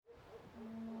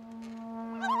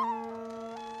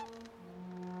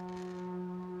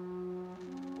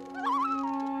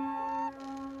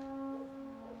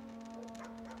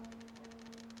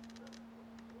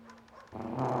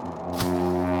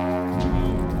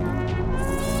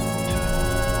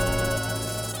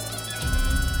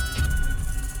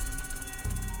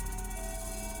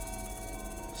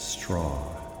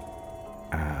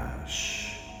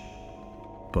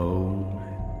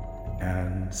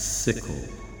sickle.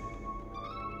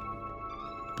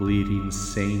 Bleeding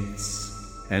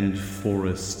saints and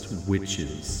forest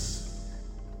witches,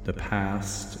 the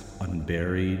past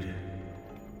unburied,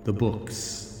 the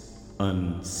books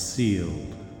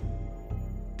unsealed,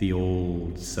 the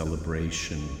old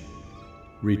celebration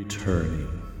returning.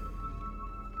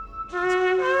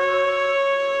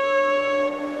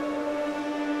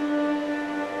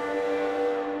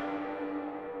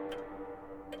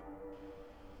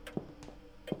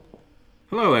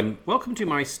 Hello and welcome to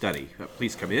my study.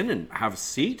 Please come in and have a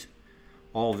seat.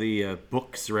 All the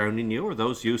books surrounding you are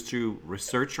those used to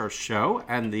research our show,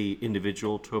 and the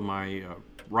individual to my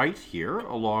right here,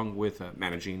 along with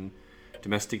managing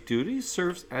domestic duties,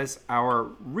 serves as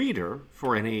our reader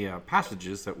for any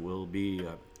passages that will be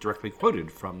directly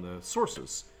quoted from the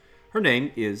sources. Her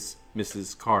name is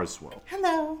Mrs. Carswell.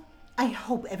 Hello. I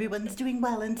hope everyone's doing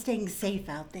well and staying safe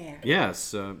out there.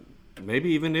 Yes, maybe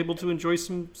even able to enjoy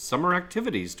some summer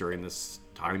activities during this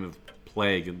time of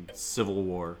plague and civil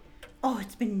war. Oh,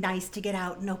 it's been nice to get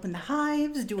out and open the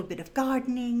hives, do a bit of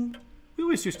gardening. We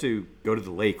always used to go to the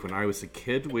lake when I was a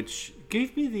kid, which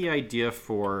gave me the idea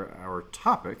for our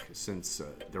topic, since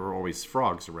there were always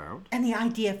frogs around. And the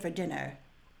idea for dinner.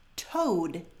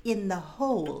 Toad in the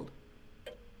hole.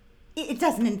 It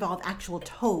doesn't involve actual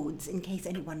toads, in case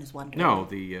anyone is wondering. No,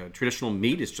 the traditional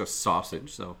meat is just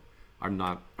sausage, so I'm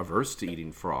not averse to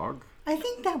eating frog. I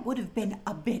think that would have been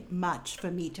a bit much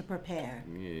for me to prepare.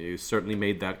 You certainly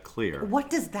made that clear. What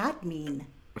does that mean?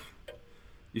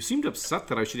 You seemed upset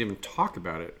that I should even talk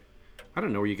about it. I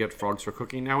don't know where you get frogs for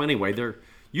cooking now anyway. There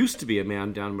used to be a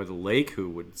man down by the lake who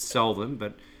would sell them,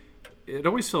 but it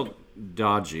always felt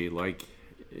dodgy, like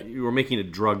you were making a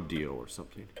drug deal or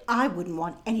something. I wouldn't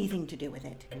want anything to do with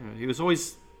it. Yeah, he was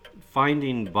always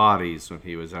finding bodies when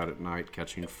he was out at night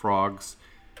catching frogs.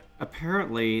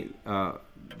 Apparently,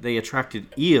 they attracted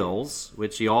eels,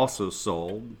 which he also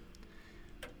sold.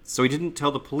 So he didn't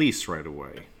tell the police right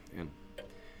away. And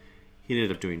he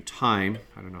ended up doing time.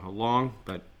 I don't know how long,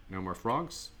 but no more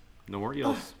frogs, no more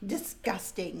eels. Oh,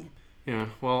 disgusting. Yeah,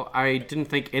 well, I didn't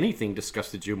think anything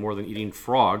disgusted you more than eating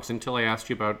frogs until I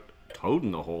asked you about Toad in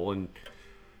the Hole, and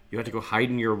you had to go hide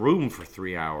in your room for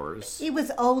 3 hours. It was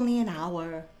only an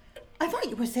hour. I thought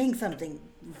you were saying something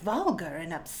vulgar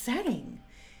and upsetting.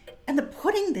 And the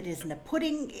pudding that isn't a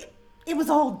pudding, it was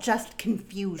all just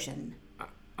confusion.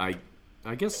 I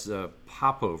guess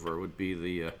popover would be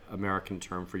the American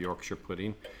term for Yorkshire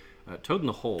pudding. Toad in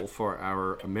the Hole, for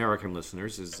our American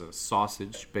listeners, is a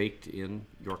sausage baked in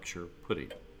Yorkshire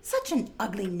pudding. Such an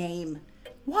ugly name.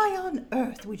 Why on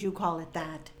earth would you call it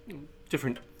that?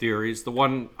 Different theories. The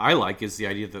one I like is the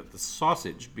idea that the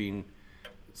sausage being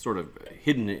sort of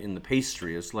hidden in the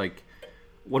pastry is like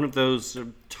one of those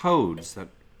toads that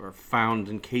are found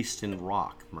encased in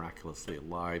rock, miraculously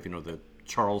alive. You know, the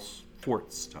Charles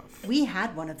Fort stuff. We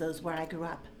had one of those where I grew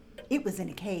up. It was in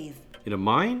a cave. In a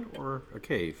mine or a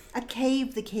cave? A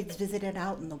cave the kids visited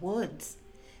out in the woods.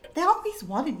 They always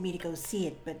wanted me to go see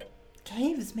it, but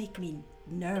caves make me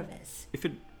nervous. If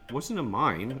it wasn't a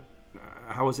mine,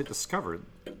 how was it discovered?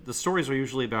 The stories are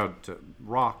usually about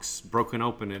rocks broken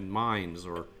open in mines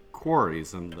or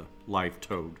quarries and the live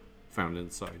toad found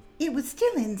inside. It was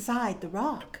still inside the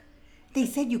rock. They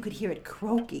said you could hear it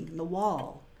croaking in the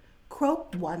wall.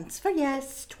 Croak once for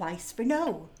yes, twice for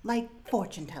no, like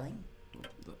fortune-telling.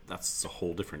 That's a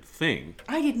whole different thing.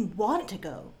 I didn't want to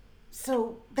go,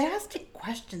 so they asked it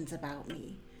questions about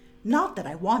me. Not that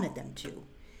I wanted them to.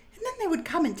 And then they would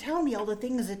come and tell me all the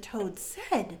things a toad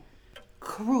said.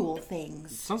 Cruel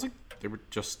things. It sounds like they were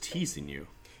just teasing you.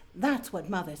 That's what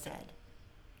Mother said.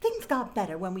 Things got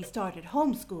better when we started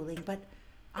homeschooling, but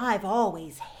I've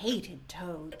always hated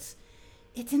toads.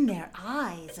 It's in their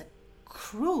eyes, a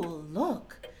cruel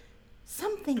look.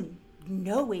 Something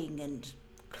knowing and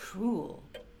cruel.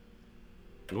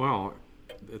 Well,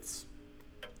 it's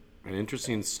an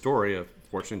interesting story, a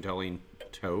fortune-telling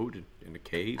toad in a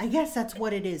cave. I guess that's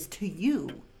what it is to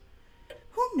you.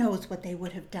 Who knows what they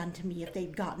would have done to me if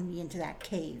they'd gotten me into that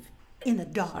cave, in the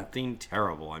dark. Something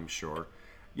terrible, I'm sure.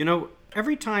 You know,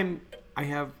 every time I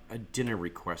have a dinner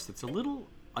request that's a little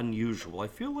unusual, I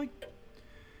feel like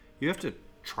you have to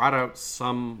trot out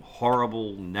some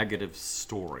horrible negative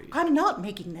story. I'm not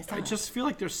making this up. I just feel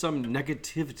like there's some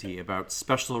negativity about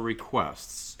special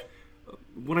requests.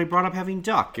 When I brought up having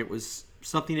duck, it was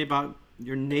something about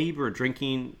your neighbor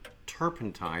drinking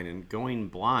turpentine and going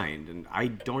blind, and I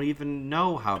don't even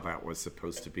know how that was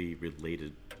supposed to be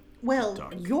related. Well,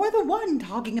 Duck. you're the one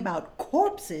talking about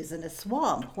corpses in a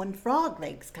swamp when frog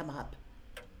legs come up.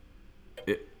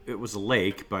 It was a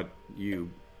lake, but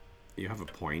you have a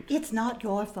point. It's not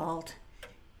your fault.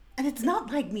 And it's not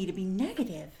like me to be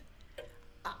negative.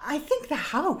 I think the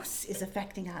house is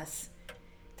affecting us.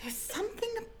 There's something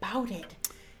about it.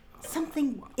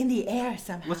 Something in the air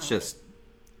somehow. Let's just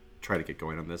try to get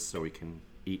going on this so we can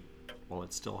eat while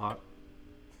it's still hot.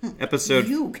 Episode...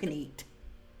 You can eat.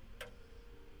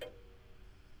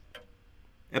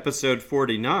 Episode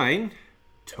 49,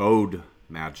 Toad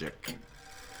Magic.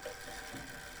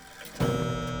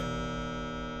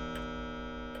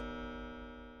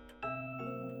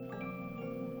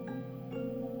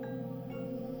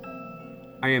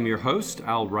 I am your host,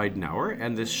 Al Ridenour,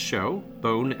 and this show,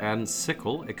 Bone and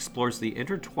Sickle, explores the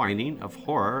intertwining of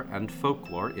horror and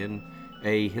folklore in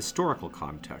a historical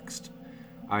context.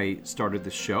 I started the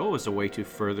show as a way to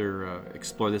further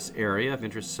explore this area of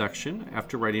intersection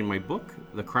after writing my book,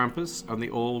 The Krampus on the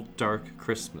Old Dark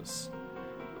Christmas.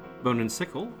 Bone and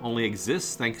Sickle only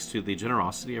exists thanks to the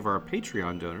generosity of our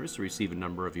Patreon donors who receive a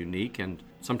number of unique and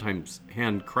sometimes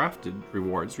handcrafted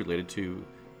rewards related to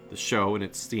the show and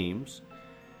its themes.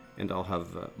 And I'll have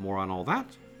more on all that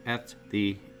at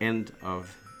the end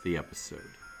of the episode.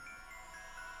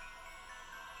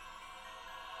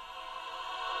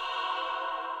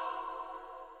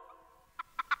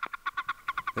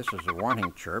 This is a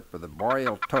warning chirp of the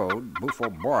boreal toad, Bufo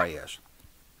boreas,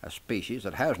 a species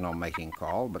that has no mating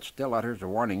call, but still utters a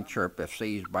warning chirp if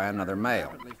seized by another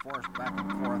male. Forced back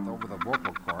and forth over the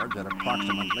vocal cords at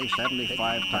approximately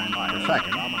 75 times per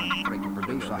second, they can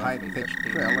produce a high-pitched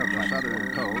trill of the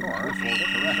southern toad, Bufo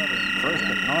terrestre, first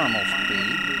at normal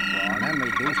speed, and then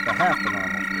reduced to half the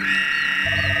normal speed.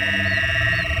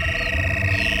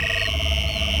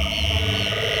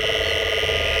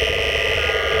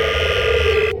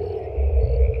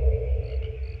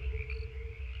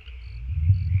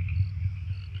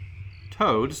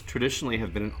 Toads traditionally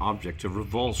have been an object of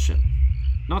revulsion,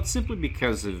 not simply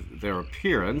because of their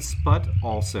appearance, but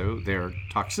also their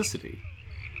toxicity.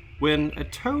 When a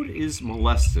toad is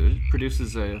molested, it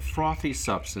produces a frothy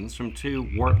substance from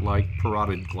two wart-like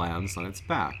parotid glands on its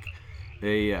back,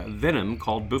 a venom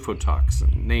called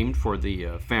bufotoxin, named for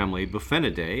the family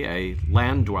Bufenidae, a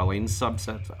land-dwelling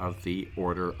subset of the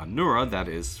order Anura, that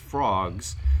is,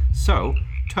 frogs. So,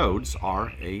 toads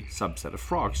are a subset of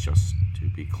frogs, just to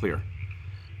be clear.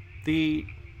 The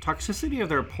toxicity of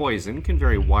their poison can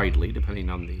vary widely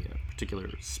depending on the particular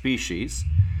species,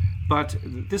 but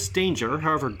this danger,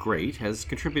 however great, has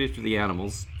contributed to the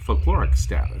animal's folkloric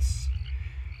status.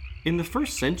 In the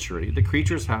 1st century, the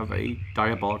creatures have a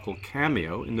diabolical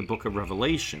cameo in the Book of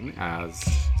Revelation as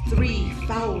 3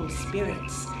 foul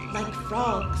spirits, like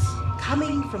frogs,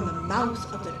 coming from the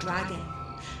mouth of the dragon,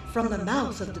 from the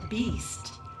mouth of the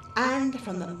beast, and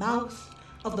from the mouth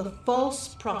of the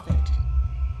false prophet.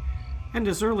 And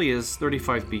as early as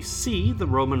 35 BC, the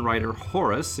Roman writer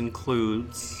Horace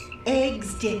includes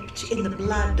eggs dipped in the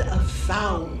blood of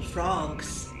foul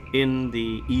frogs in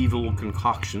the evil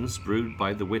concoctions brewed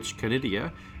by the witch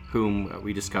Canidia, whom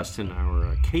we discussed in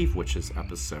our Cave Witches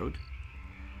episode.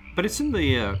 But it's in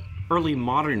the early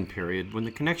modern period when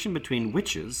the connection between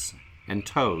witches and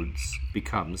toads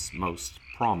becomes most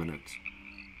prominent.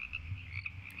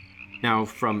 Now,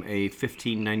 from a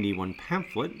 1591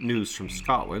 pamphlet, News from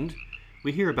Scotland,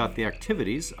 we hear about the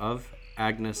activities of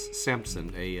Agnes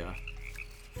Sampson, a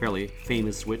fairly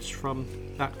famous witch from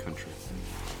that country.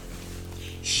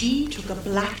 She took a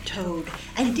black toad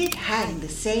and did hang the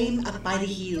same up by the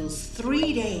heels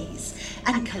 3 days,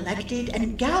 and collected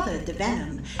and gathered the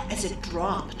venom as it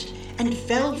dropped, and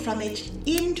fell from it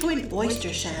into an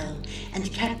oyster shell,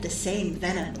 and kept the same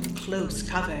venom close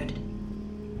covered.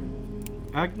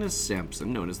 Agnes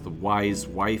Sampson, known as the Wise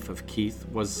Wife of Keith,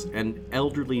 was an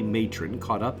elderly matron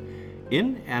caught up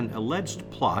in an alleged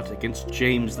plot against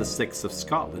James VI of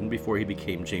Scotland before he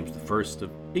became James I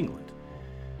of England.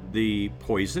 The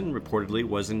poison reportedly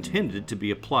was intended to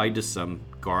be applied to some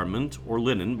garment or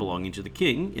linen belonging to the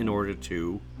king in order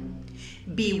to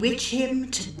bewitch him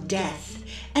to death,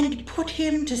 and put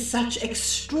him to such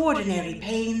extraordinary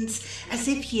pains as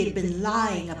if he had been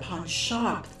lying upon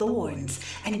sharp thorns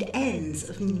and ends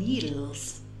of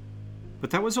needles. But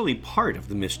that was only part of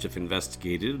the mischief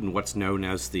investigated in what's known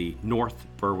as the North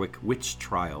Berwick Witch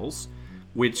Trials,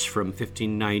 which from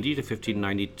 1590 to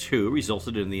 1592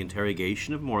 resulted in the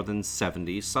interrogation of more than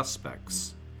 70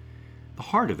 suspects. The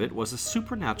heart of it was a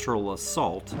supernatural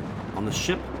assault on the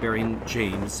ship bearing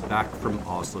James back from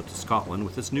Oslo to Scotland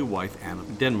with his new wife Anna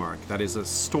of Denmark. That is, a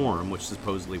storm which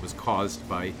supposedly was caused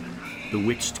by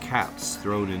bewitched cats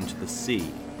thrown into the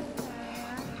sea.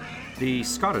 The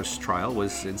Scottish trial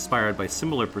was inspired by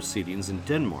similar proceedings in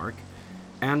Denmark,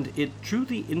 and it drew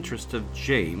the interest of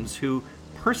James, who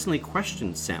personally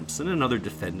questioned Samson and other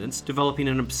defendants, developing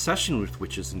an obsession with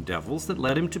witches and devils that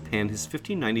led him to pen his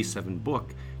 1597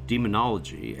 book,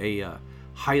 Demonology, a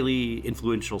highly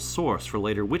influential source for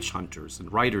later witch hunters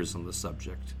and writers on the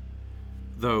subject.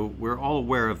 Though we're all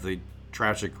aware of the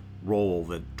tragic role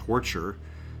that torture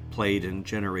played in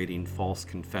generating false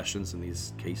confessions in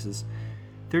these cases,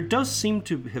 there does seem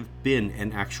to have been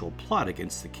an actual plot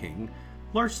against the king,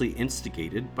 largely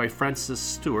instigated by Francis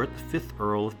Stuart, the 5th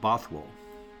Earl of Bothwell.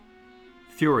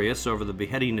 Furious over the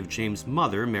beheading of James'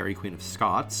 mother, Mary Queen of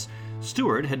Scots,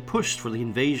 Stuart had pushed for the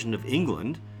invasion of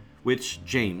England, which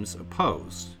James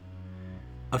opposed.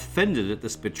 Offended at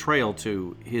this betrayal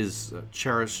to his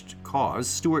cherished cause,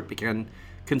 Stuart began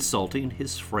consulting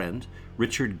his friend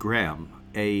Richard Graham,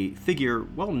 a figure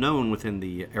well known within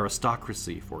the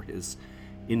aristocracy for his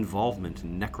involvement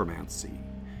in necromancy.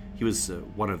 He was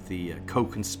one of the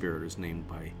co-conspirators named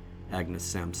by Agnes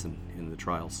Sampson in the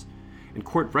trials. And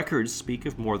court records speak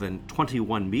of more than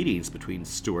 21 meetings between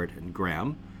Stuart and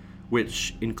Graham,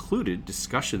 which included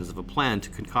discussions of a plan to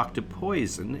concoct a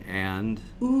poison and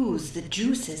ooze the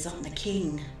juices on the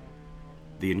king.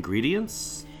 The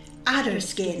ingredients? Adder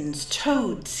skins,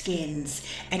 toad skins,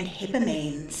 and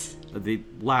hippomanes. The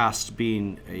last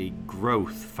being a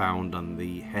growth found on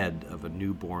the head of a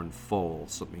newborn foal,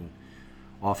 something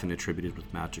often attributed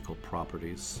with magical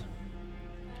properties.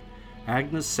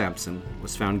 Agnes Sampson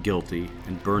was found guilty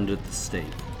and burned at the stake,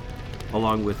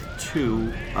 along with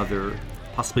 2 other,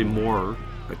 possibly more,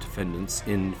 defendants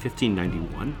in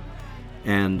 1591,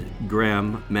 and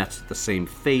Graham met the same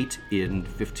fate in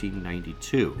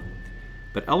 1592.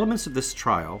 But elements of this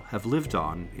trial have lived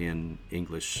on in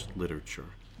English literature.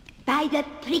 By the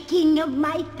pricking of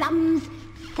my thumbs,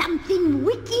 something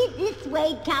wicked this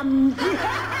way comes.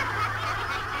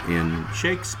 In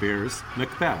Shakespeare's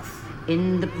Macbeth.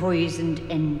 In the poisoned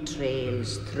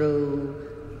entrails throw,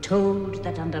 told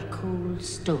that under cold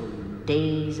stone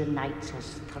days and nights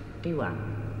has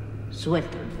 31.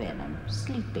 Sweated venom,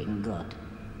 sleeping good.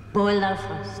 Boil thou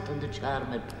fast in the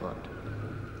charmed pot.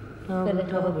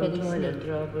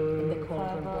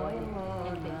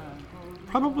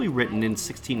 Probably written in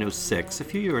 1606, a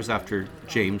few years after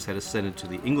James had ascended to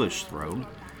the English throne,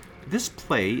 this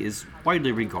play is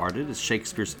widely regarded as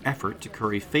Shakespeare's effort to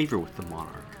curry favor with the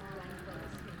monarch.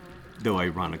 Though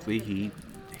ironically, he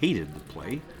hated the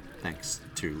play, thanks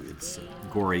to its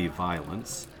gory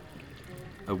violence.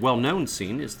 A well-known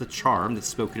scene is the charm that's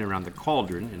spoken around the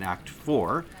cauldron in Act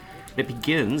 4. It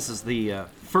begins as the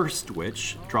first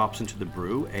witch drops into the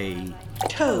brew a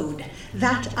toad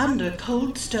that under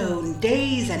cold stone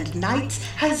days and nights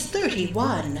has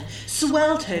 31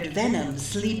 sweltered venom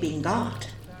sleeping got.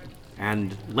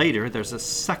 And later there's a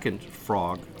second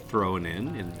frog thrown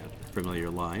in that familiar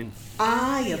line.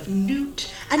 Eye of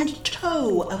newt and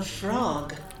toe of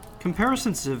frog.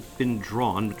 Comparisons have been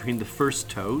drawn between the first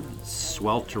toad,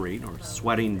 sweltering or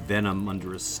sweating venom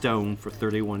under a stone for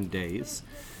 31 days,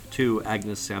 to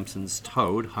Agnes Sampson's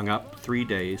toad, hung up 3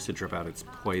 days to drip out its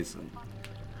poison.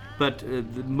 But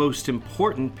the most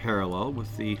important parallel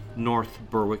with the North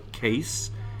Berwick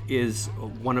case is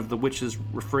one of the witches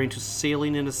referring to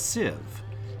sailing in a sieve,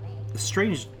 a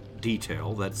strange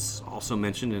detail that's also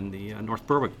mentioned in the North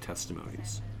Berwick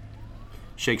testimonies.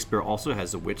 Shakespeare also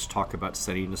has a witch talk about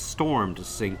setting a storm to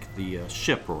sink the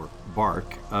ship or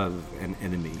bark of an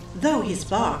enemy. Though his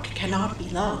bark cannot be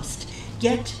lost,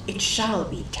 yet it shall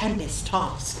be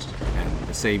tempest-tossed. And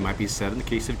the same might be said in the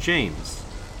case of James.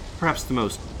 Perhaps the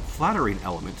most flattering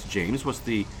element to James was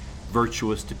the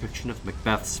virtuous depiction of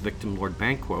Macbeth's victim, Lord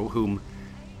Banquo, whom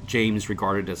James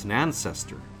regarded as an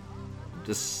ancestor,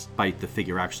 despite the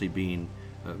figure actually being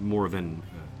more of an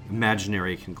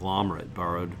imaginary conglomerate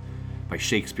borrowed by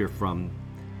Shakespeare from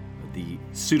the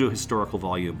pseudo-historical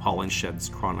volume Holinshed's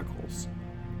Chronicles.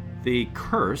 The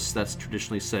curse that's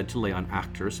traditionally said to lay on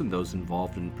actors and those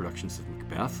involved in productions of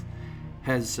Macbeth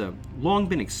has long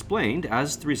been explained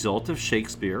as the result of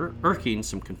Shakespeare irking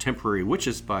some contemporary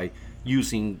witches by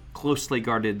using closely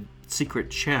guarded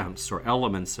secret chants or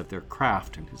elements of their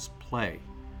craft in his play.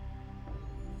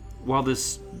 While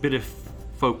this bit of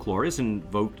folklore is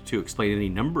invoked to explain any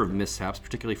number of mishaps,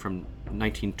 particularly from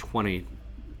 1920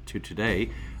 to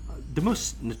today, the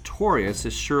most notorious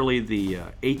is surely the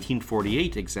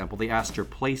 1848 example, the Astor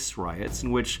Place riots,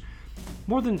 in which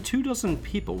more than 24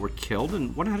 people were killed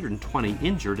and 120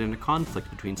 injured in a conflict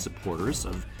between supporters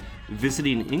of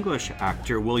visiting English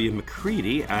actor William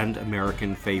Macready and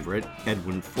American favorite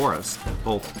Edwin Forrest,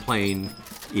 both playing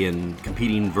in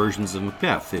competing versions of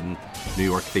Macbeth in New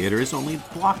York theaters only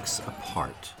blocks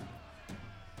apart.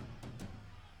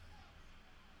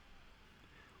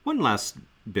 One last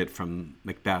bit from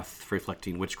Macbeth,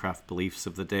 reflecting witchcraft beliefs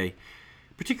of the day,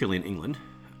 particularly in England.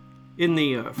 In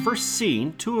the first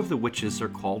scene, two of the witches are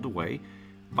called away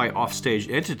by offstage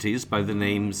entities by the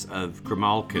names of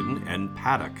Grimalkin and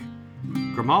Paddock.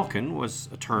 Grimalkin was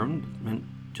a term that meant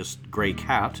just gray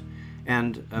cat,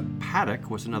 and a paddock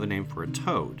was another name for a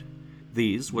toad.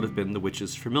 These would have been the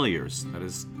witches' familiars, that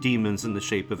is, demons in the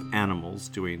shape of animals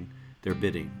doing their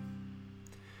bidding.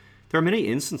 There are many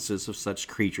instances of such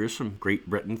creatures from Great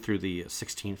Britain through the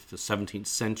 16th to 17th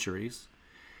centuries.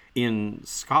 In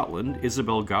Scotland,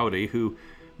 Isabel Gowdy, who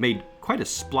made quite a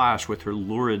splash with her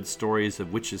lurid stories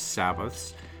of witches'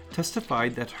 sabbaths,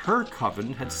 testified that her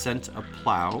coven had sent a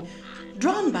plow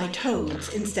drawn by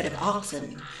toads instead of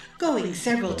oxen, going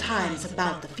several times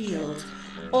about the field,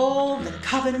 all the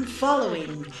coven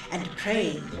following and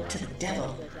praying to the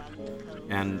devil.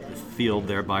 And the field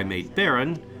thereby made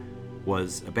barren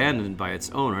was abandoned by its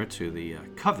owner to the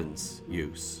coven's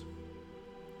use.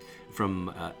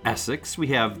 From Essex, we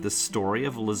have the story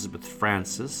of Elizabeth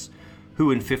Francis,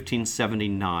 who in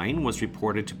 1579 was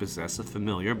reported to possess a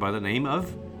familiar by the name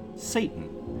of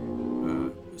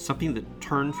Satan, something that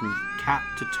turned from cat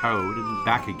to toad and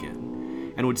back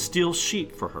again, and would steal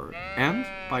sheep for her, and,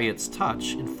 by its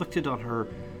touch, inflicted on her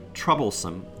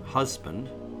troublesome husband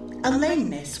a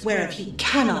lameness whereof he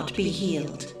cannot be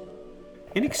healed.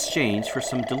 In exchange for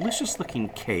some delicious-looking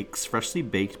cakes freshly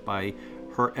baked by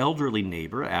her elderly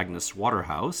neighbor, Agnes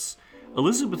Waterhouse,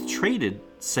 Elizabeth traded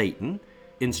Satan,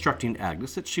 instructing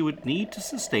Agnes that she would need to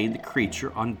sustain the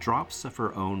creature on drops of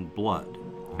her own blood,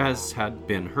 as had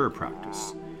been her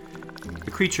practice.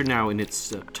 The creature, now in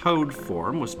its toad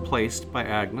form, was placed by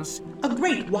Agnes a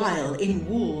great while in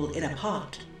wool in a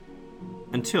pot,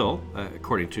 until,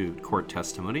 according to court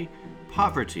testimony,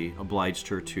 poverty obliged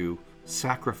her to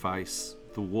sacrifice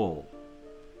the wool.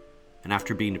 And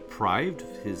after being deprived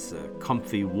of his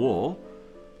comfy wool,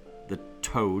 the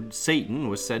toad Satan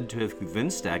was said to have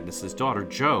convinced Agnes's daughter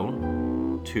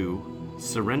Joan to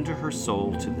surrender her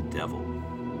soul to the devil.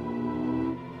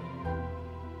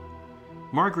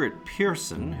 Margaret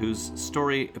Pearson, whose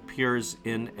story appears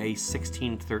in a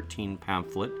 1613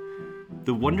 pamphlet,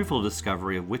 The Wonderful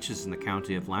Discovery of Witches in the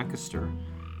County of Lancaster,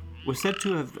 was said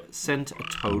to have sent a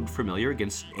toad familiar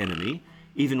against an enemy,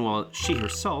 even while she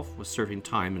herself was serving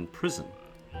time in prison.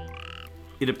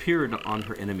 It appeared on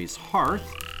her enemy's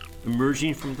hearth,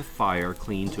 emerging from the fire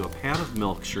clean to a pan of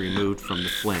milk she removed from the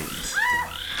flames,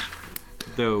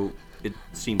 though it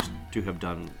seems to have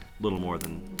done little more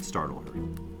than startle her.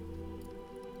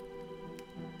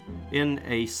 In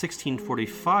a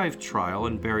 1645 trial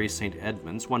in Bury St.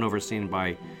 Edmunds, one overseen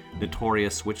by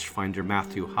notorious witch-finder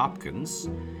Matthew Hopkins,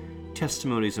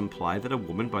 testimonies imply that a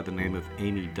woman by the name of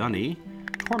Amy Dunny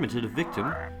tormented a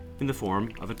victim in the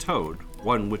form of a toad,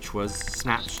 one which was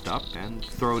snatched up and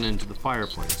thrown into the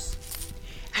fireplace.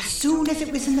 As soon as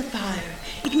it was in the fire,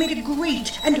 it made a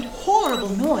great and horrible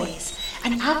noise,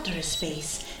 and after a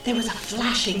space there was a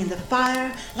flashing in the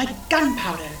fire like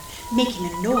gunpowder, making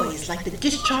a noise like the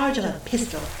discharge of a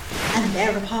pistol, and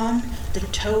thereupon the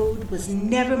toad was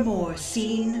never more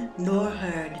seen nor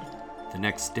heard. The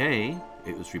next day,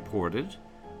 it was reported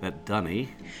that Dunny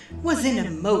was in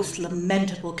a most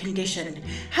lamentable condition,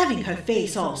 having her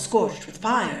face all scorched with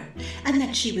fire, and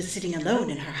that she was sitting alone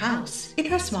in her house, in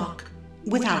her smock,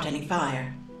 without any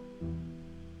fire.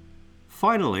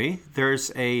 Finally,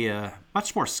 there's a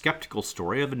much more skeptical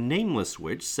story of a nameless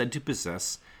witch said to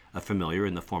possess a familiar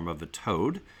in the form of a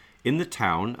toad in the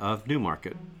town of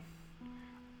Newmarket.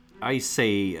 I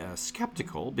say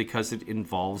skeptical because it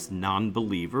involves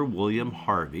non-believer William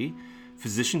Harvey,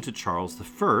 physician to Charles I,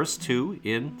 who,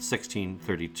 in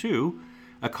 1632,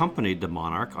 accompanied the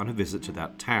monarch on a visit to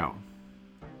that town.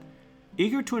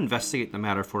 Eager to investigate the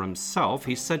matter for himself,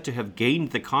 he's said to have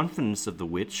gained the confidence of the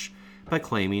witch by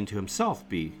claiming to himself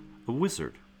be a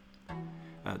wizard.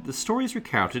 The story is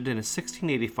recounted in a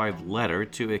 1685 letter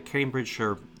to a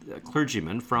Cambridgeshire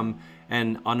clergyman from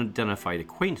an unidentified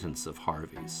acquaintance of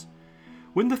Harvey's.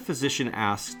 When the physician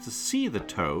asked to see the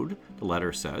toad, the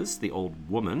letter says, the old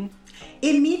woman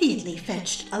immediately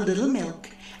fetched a little milk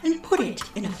and put it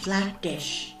in a flat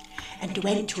dish, and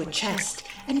went to a chest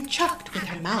and chucked with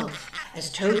her mouth, as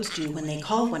toads do when they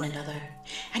call one another,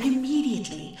 and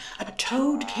immediately a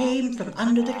toad came from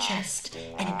under the chest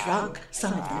and drank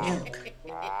some of the milk.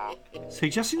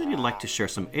 Suggesting that he'd like to share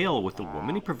some ale with the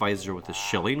woman, he provides her with a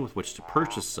shilling with which to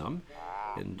purchase some,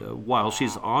 and while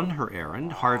she's on her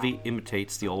errand, Harvey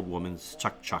imitates the old woman's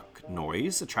chuck-chuck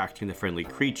noise, attracting the friendly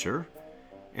creature,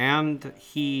 and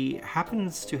he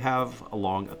happens to have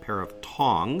along a pair of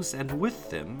tongs, and with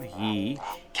them he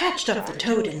catched up the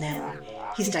toad in them,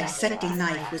 His dissecting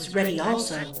knife was ready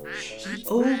also. He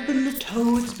opened the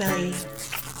toad's belly.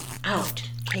 Out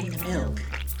came the milk.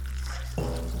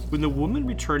 When the woman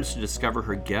returns to discover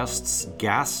her guest's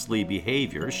ghastly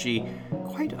behavior, she,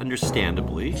 quite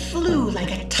understandably, flew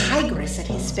like a tigress at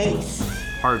his face.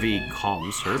 Harvey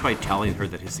calms her by telling her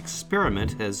that his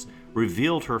experiment has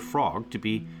revealed her frog to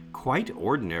be quite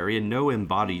ordinary and no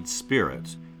embodied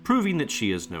spirit, proving that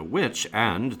she is no witch,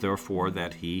 and therefore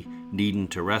that he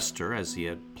needn't arrest her as he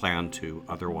had planned to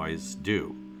otherwise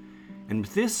do. And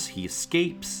with this, he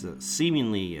escapes,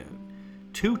 seemingly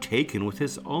too taken with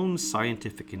his own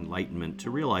scientific enlightenment to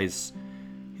realize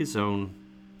his own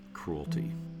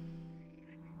cruelty.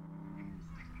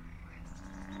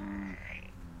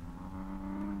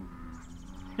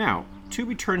 Now, to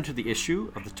return to the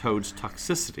issue of the toad's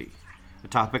toxicity, a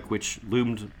topic which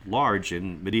loomed large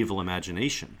in medieval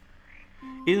imagination.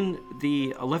 In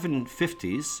the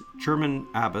 1150s, German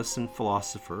abbess and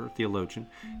philosopher, theologian,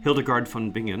 Hildegard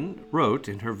von Bingen wrote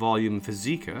in her volume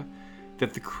Physica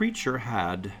that the creature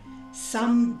had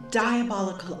some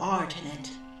diabolical art in it,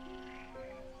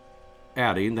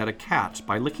 adding that a cat,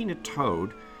 by licking a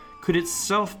toad, could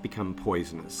itself become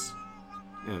poisonous.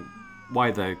 Why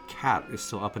the cat is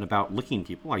still up and about licking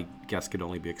people, I guess, could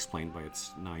only be explained by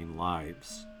its 9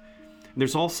 lives.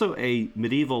 There's also a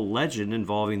medieval legend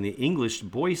involving the English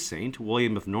boy saint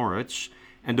William of Norwich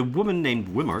and a woman named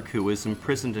Wimmark who was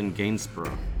imprisoned in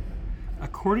Gainsborough.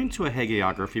 According to a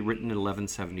hagiography written in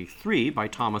 1173 by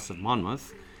Thomas of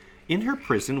Monmouth, in her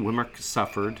prison Wimmark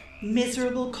suffered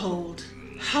miserable cold,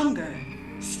 hunger,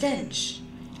 stench,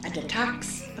 and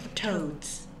attacks of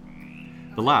toads.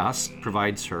 The last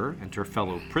provides her and her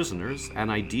fellow prisoners an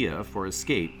idea for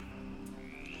escape.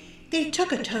 They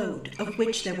took a toad, of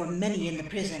which there were many in the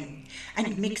prison,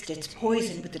 and mixed its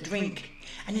poison with the drink,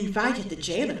 and invited the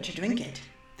jailer to drink it.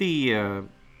 The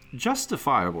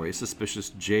justifiably suspicious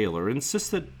jailer insists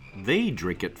that they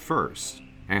drink it first,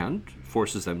 and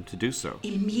forces them to do so.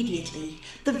 Immediately,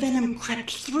 the venom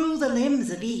crept through the limbs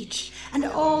of each, and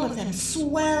all of them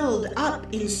swelled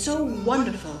up in so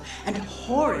wonderful and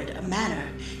horrid a manner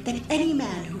that any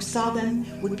man who saw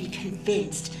them would be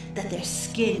convinced that their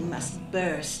skin must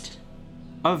burst.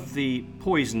 Of the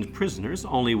poisoned prisoners,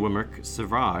 only Wimmark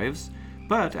survives,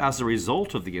 but as a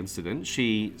result of the incident,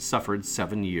 she suffered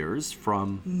 7 years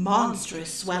from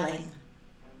monstrous swelling.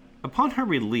 Upon her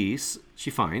release,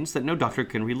 she finds that no doctor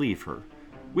can relieve her,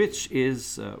 which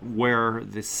is where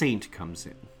the saint comes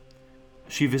in.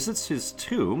 She visits his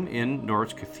tomb in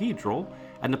Norwich Cathedral,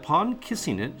 and upon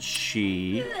kissing it,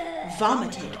 she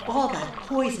vomited all that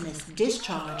poisonous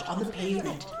discharge on the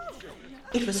pavement.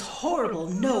 It was horrible,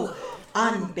 no,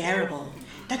 unbearable,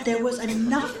 that there was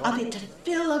enough of it to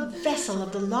fill a vessel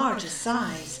of the largest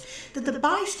size, that the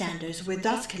bystanders were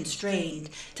thus constrained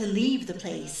to leave the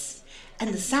place,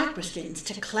 and the sacristans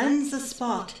to cleanse the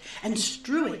spot and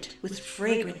strew it with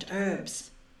fragrant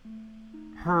herbs.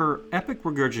 Her epic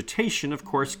regurgitation, of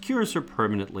course, cures her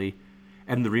permanently,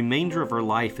 and the remainder of her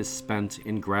life is spent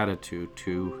in gratitude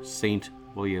to Saint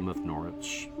William of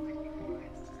Norwich.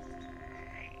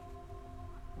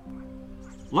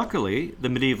 Luckily, the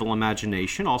medieval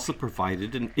imagination also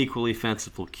provided an equally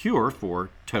fanciful cure for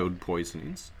toad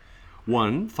poisonings,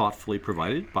 one thoughtfully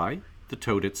provided by the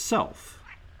toad itself.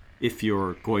 If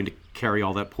you're going to carry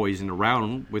all that poison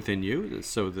around within you,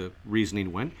 so the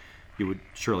reasoning went, you would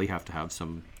surely have to have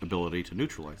some ability to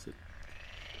neutralize it.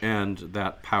 And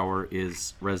that power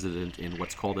is resident in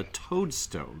what's called a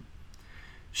toadstone.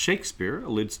 Shakespeare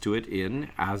alludes to it in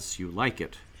As You Like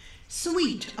It.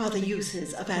 Sweet are the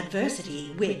uses of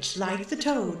adversity, which, like the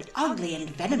toad, ugly and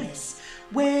venomous,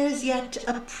 wears yet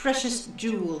a precious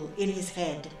jewel in his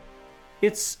head.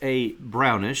 It's a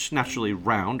brownish, naturally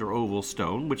round or oval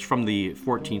stone, which from the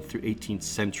 14th through 18th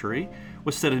century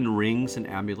was set in rings and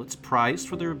amulets prized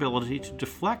for their ability to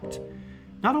deflect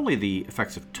not only the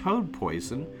effects of toad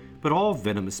poison, but all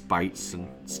venomous bites and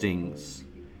stings.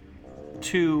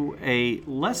 To a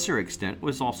lesser extent,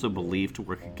 was also believed to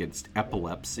work against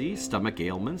epilepsy, stomach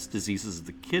ailments, diseases of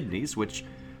the kidneys, which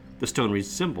the stone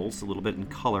resembles a little bit in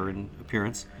color and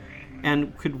appearance,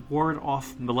 and could ward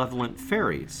off malevolent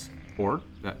fairies, or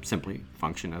simply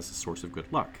function as a source of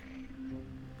good luck.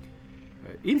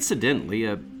 Incidentally,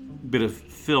 a bit of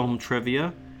film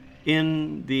trivia.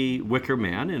 In The Wicker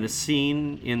Man, in a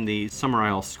scene in the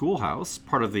Summerisle Schoolhouse,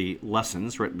 part of the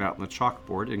lessons written out on the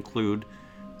chalkboard include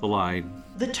the line,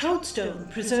 "The toadstone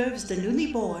preserves the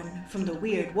newly born from the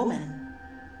weird woman."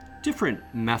 Different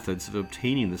methods of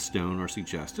obtaining the stone are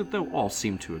suggested, though all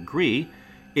seem to agree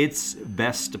it's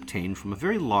best obtained from a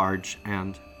very large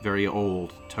and very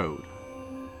old toad.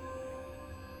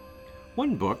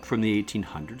 One book from the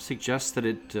 1800s suggests that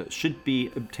it should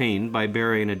be obtained by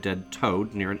burying a dead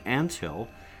toad near an anthill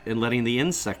and letting the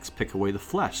insects pick away the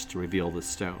flesh to reveal the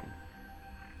stone.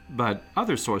 But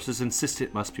other sources insist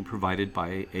it must be provided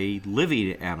by a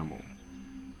living animal.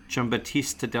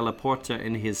 Giambattista della Porta,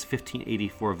 in his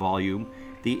 1584 volume,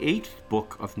 The 8th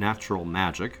Book of Natural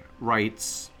Magic,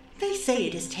 writes, They say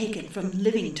it is taken from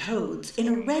living toads in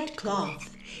a red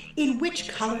cloth, in which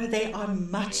color they are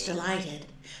much delighted.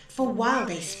 For while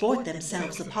they sport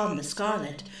themselves upon the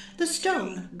scarlet, the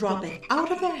stone droppeth out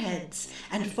of their heads,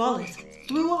 and falleth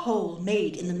through a hole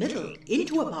made in the middle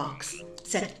into a box,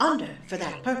 set under for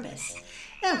that purpose,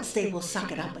 else they will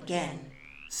suck it up again.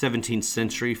 17th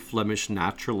century Flemish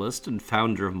naturalist and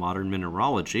founder of modern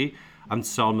mineralogy,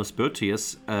 Anselmus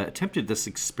Boetius, attempted this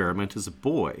experiment as a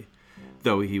boy,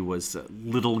 though he was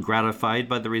little gratified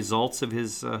by the results of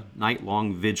his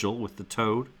night-long vigil with the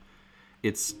toad.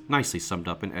 It's nicely summed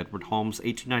up in Edward Holmes'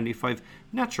 1895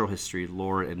 Natural History,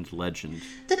 Lore and Legend.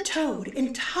 The toad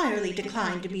entirely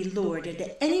declined to be lured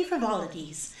into any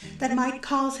frivolities that might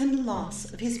cause him the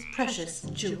loss of his precious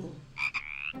jewel.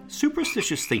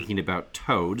 Superstitious thinking about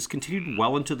toads continued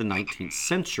well into the 19th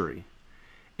century.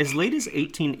 As late as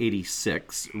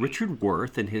 1886, Richard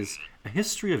Worth, in his A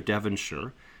History of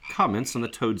Devonshire, comments on the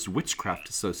toad's witchcraft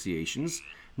associations,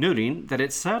 noting that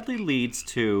it sadly leads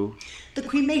to the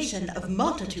cremation of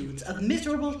multitudes of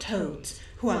miserable toads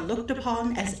who are looked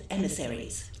upon as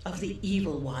emissaries of the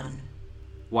evil one.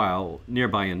 While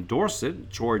nearby in Dorset,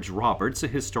 George Roberts, a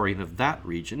historian of that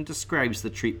region, describes the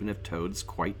treatment of toads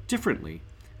quite differently,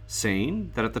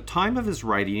 saying that at the time of his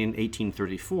writing in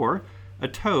 1834, a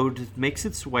toad that makes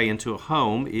its way into a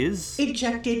home is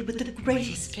ejected with the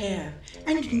greatest care,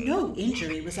 and no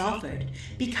injury was offered,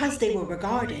 because they were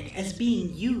regarded as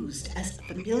being used as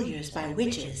familiars by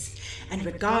witches, and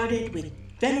regarded with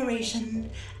veneration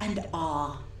and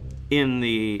awe. In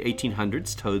the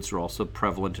 1800s, toads were also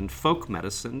prevalent in folk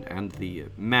medicine and the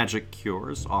magic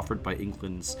cures offered by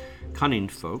England's cunning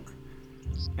folk.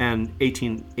 An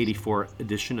 1884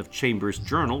 edition of Chambers'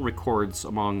 Journal records,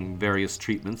 among various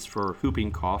treatments for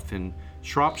whooping cough in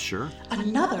Shropshire,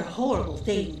 another horrible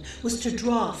thing was to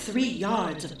draw 3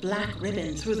 yards of black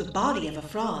ribbon through the body of a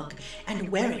frog and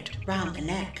wear it round the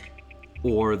neck.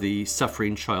 Or the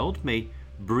suffering child may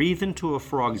breathe into a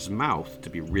frog's mouth to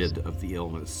be rid of the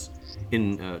illness.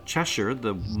 In Cheshire,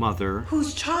 the mother,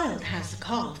 whose child has the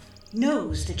cough,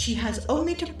 knows that she has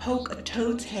only to poke a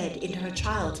toad's head into her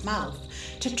child's mouth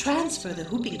to transfer the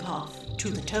whooping cough to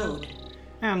the toad.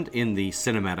 And in the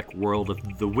cinematic world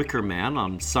of The Wicker Man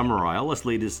on Summer Isle, as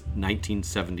late as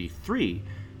 1973,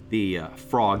 the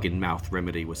frog in mouth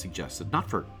remedy was suggested, not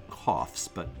for coughs,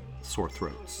 but sore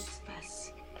throats.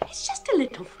 It's just a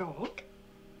little frog.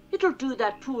 It'll do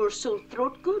that poor sore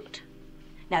throat good.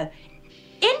 Now,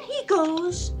 in he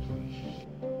goes.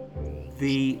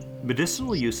 The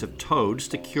medicinal use of toads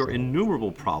to cure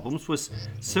innumerable problems was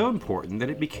so important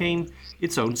that it became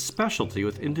its own specialty,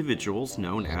 with individuals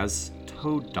known as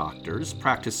toad doctors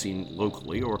practicing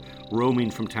locally or roaming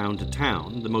from town to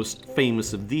town, the most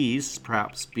famous of these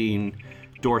perhaps being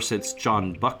Dorset's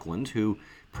John Buckland, who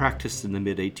practiced in the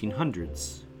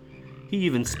mid-1800s. He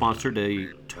even sponsored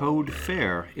a toad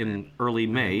fair in early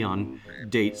May on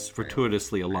dates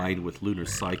fortuitously aligned with lunar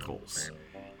cycles.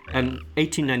 An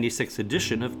 1896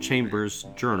 edition of Chambers'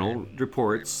 Journal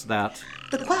reports that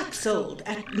the quack sold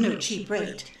at no cheap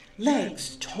rate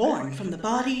legs torn from the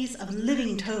bodies of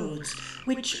living toads,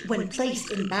 which, when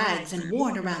placed in bags and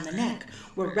worn around the neck,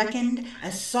 were reckoned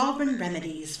as sovereign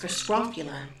remedies for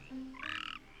scrofula.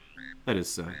 That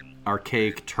is an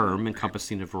archaic term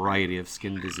encompassing a variety of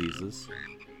skin diseases.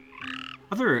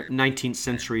 Other 19th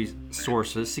century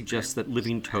sources suggest that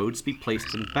living toads be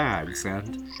placed in bags,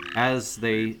 and as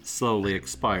they slowly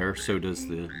expire, so does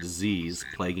the disease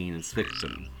plaguing its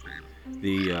victim.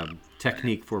 The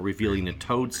technique for revealing a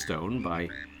toadstone by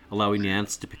allowing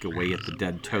ants to pick away at the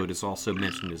dead toad is also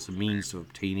mentioned as a means of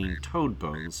obtaining toad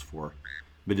bones for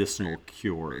medicinal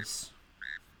cures.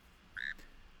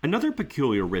 Another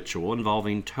peculiar ritual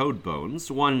involving toad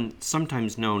bones, one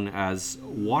sometimes known as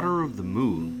Water of the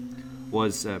Moon,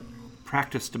 was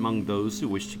practiced among those who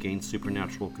wished to gain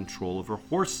supernatural control over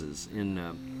horses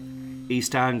in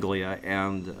East Anglia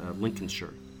and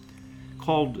Lincolnshire.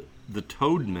 Called the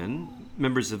Toadmen,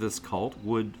 members of this cult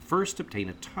would first obtain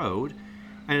a toad,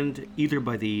 and either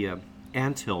by the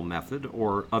anthill method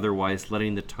or otherwise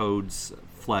letting the toad's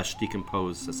flesh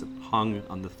decompose as it hung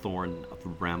on the thorn of a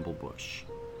bramble bush.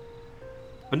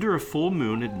 Under a full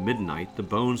moon at midnight, the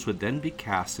bones would then be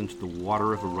cast into the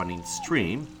water of a running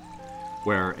stream,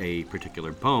 where a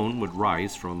particular bone would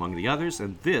rise from among the others,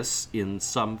 and this, in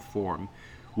some form,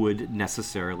 would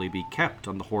necessarily be kept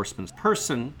on the horseman's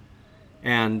person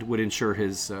and would ensure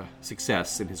his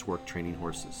success in his work training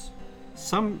horses.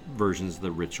 Some versions of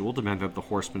the ritual demand that the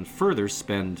horseman further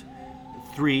spend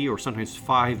 3 or sometimes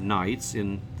 5 nights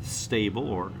in the stable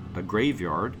or a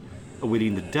graveyard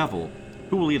awaiting the devil,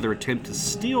 who will either attempt to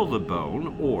steal the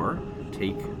bone or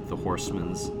take the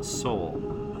horseman's soul.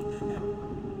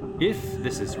 If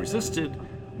this is resisted,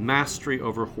 mastery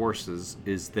over horses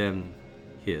is then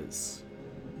his.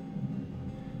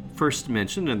 First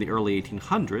mentioned in the early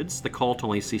 1800s, the cult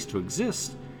only ceased to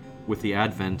exist with the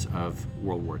advent of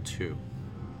World War II.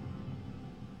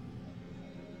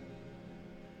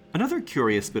 Another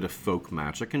curious bit of folk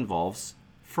magic involves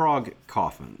frog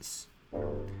coffins.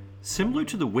 Similar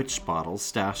to the witch bottles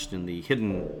stashed in the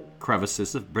hidden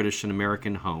crevices of British and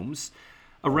American homes,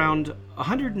 around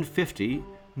 150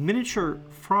 miniature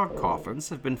frog coffins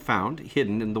have been found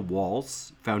hidden in the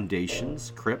walls,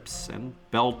 foundations, crypts, and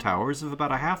bell towers of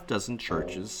about a half-dozen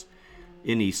churches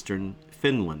in eastern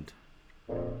Finland.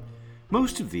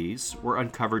 Most of these were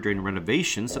uncovered during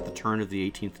renovations at the turn of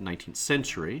the 18th and 19th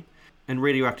century, and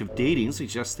radioactive dating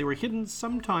suggests they were hidden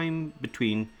sometime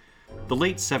between the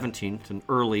late 17th and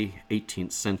early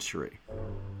 18th century.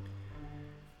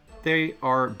 They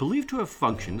are believed to have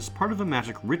functioned as part of a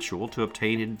magic ritual to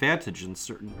obtain advantage in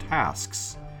certain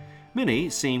tasks. Many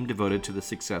seem devoted to the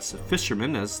success of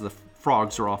fishermen, as the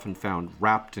frogs are often found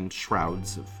wrapped in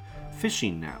shrouds of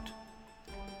fishing net.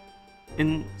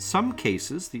 In some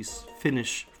cases, these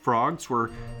Finnish frogs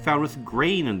were found with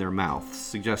grain in their mouths,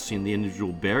 suggesting the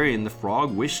individual burying the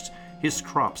frog wished his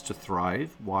crops to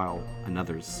thrive while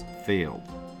another's failed.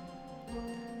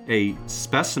 A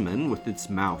specimen with its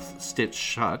mouth stitched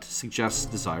shut suggests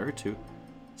desire to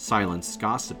silence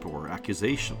gossip or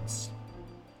accusations.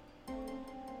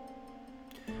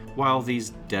 While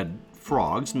these dead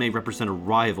frogs may represent a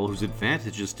rival whose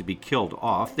advantage is to be killed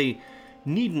off, they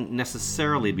needn't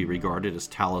necessarily be regarded as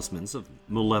talismans of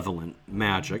malevolent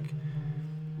magic.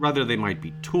 Rather, they might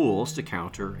be tools to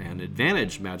counter an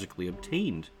advantage magically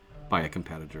obtained by a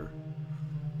competitor.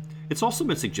 It's also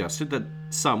been suggested that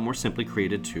some were simply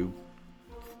created to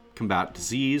combat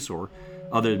disease or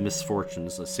other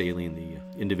misfortunes assailing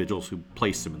the individuals who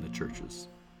placed them in the churches.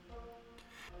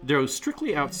 Though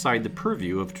strictly outside the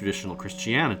purview of traditional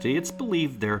Christianity, it's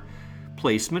believed their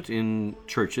placement in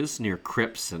churches near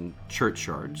crypts and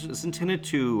churchyards is intended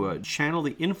to channel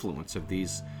the influence of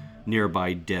these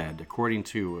nearby dead, according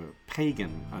to a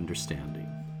pagan understanding.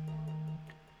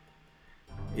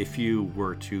 If you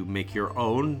were to make your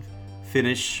own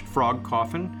Finnish frog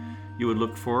coffin, you would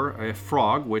look for a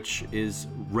frog which is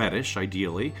reddish,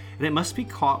 ideally, and it must be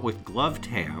caught with gloved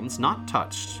hands, not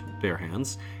touched, bare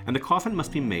hands, and the coffin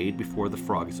must be made before the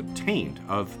frog is obtained,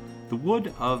 of the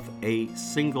wood of a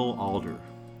single alder.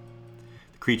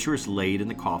 The creature is laid in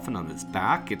the coffin on its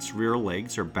back, its rear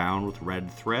legs are bound with red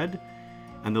thread,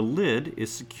 and the lid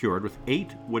is secured with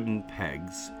 8 wooden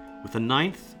pegs, with a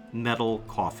 9th metal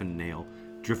coffin nail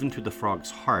driven through the frog's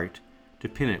heart to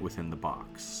pin it within the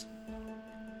box.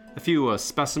 A few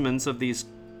specimens of these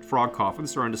frog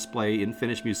coffins are on display in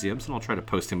Finnish museums, and I'll try to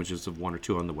post images of 1 or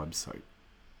 2 on the website.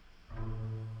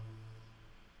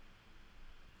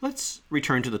 Let's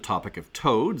return to the topic of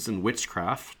toads and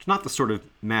witchcraft, not the sort of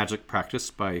magic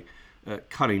practiced by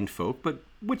cunning folk, but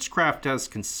witchcraft as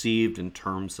conceived in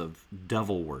terms of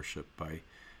devil worship by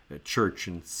church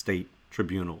and state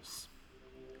tribunals.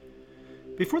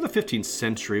 Before the 15th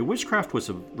century, witchcraft was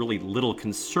of really little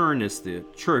concern, as the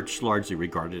church largely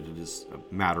regarded it as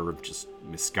a matter of just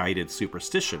misguided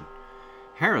superstition.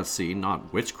 Heresy,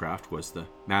 not witchcraft, was the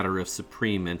matter of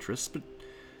supreme interest, but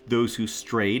those who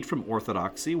strayed from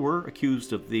orthodoxy were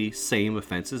accused of the same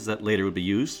offenses that later would be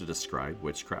used to describe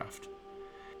witchcraft.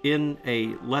 In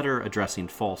a letter addressing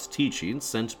false teachings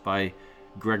sent by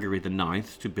Gregory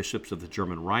IX to bishops of the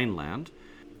German Rhineland,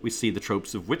 we see the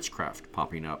tropes of witchcraft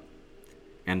popping up.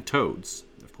 And toads,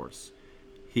 of course.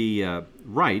 He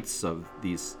writes of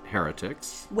these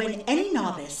heretics. When any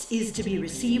novice is to be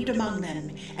received among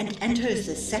them and enters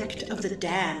the sect of the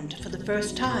damned for the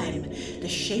first time, the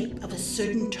shape of a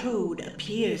certain toad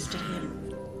appears to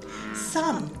him.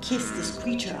 Some kiss this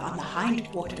creature on the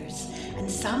hindquarters, and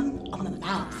some on the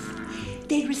mouth.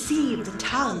 They receive the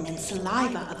tongue and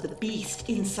saliva of the beast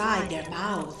inside their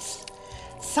mouths.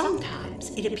 Sometimes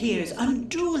it appears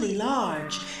unduly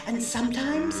large, and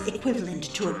sometimes equivalent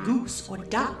to a goose or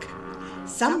duck.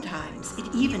 Sometimes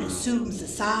it even assumes the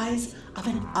size of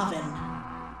an oven.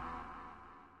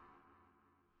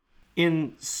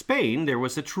 In Spain, there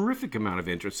was a terrific amount of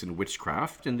interest in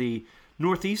witchcraft in the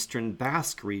northeastern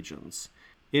Basque regions,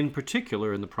 in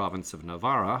particular in the province of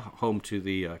Navarra, home to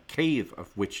the Cave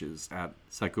of Witches at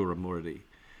Seguramurdi,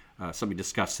 something we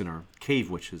discussed in our Cave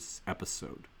Witches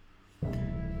episode.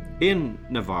 In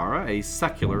Navarra, a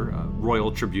secular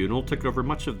royal tribunal took over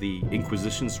much of the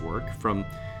Inquisition's work from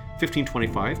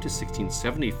 1525 to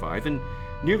 1675, and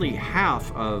nearly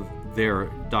half of their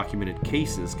documented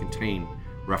cases contain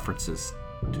references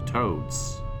to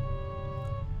toads.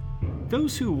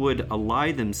 Those who would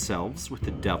ally themselves with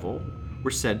the devil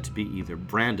were said to be either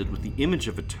branded with the image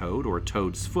of a toad or a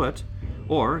toad's foot,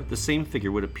 or the same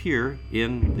figure would appear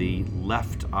in the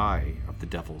left eye of the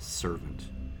devil's servant.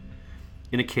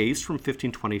 In a case from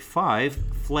 1525,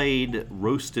 flayed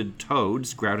roasted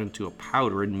toads ground into a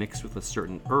powder and mixed with a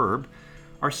certain herb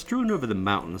are strewn over the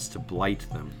mountains to blight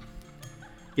them.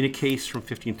 In a case from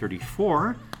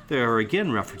 1534, there are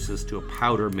again references to a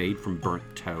powder made from burnt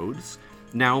toads,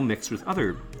 now mixed with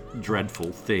other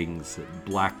dreadful things,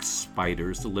 black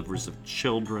spiders, the livers of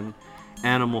children,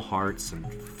 animal hearts,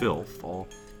 and filth, all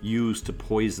used to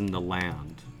poison the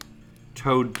land.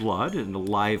 Toad blood and a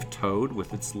live toad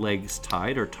with its legs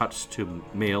tied are touched to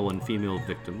male and female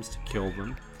victims to kill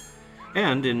them.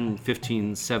 And in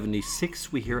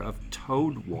 1576, we hear of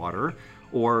toad water,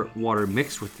 or water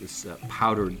mixed with this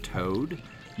powdered toad,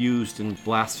 used in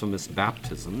blasphemous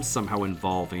baptisms, somehow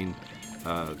involving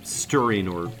stirring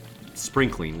or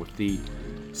sprinkling with the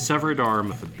severed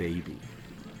arm of a baby.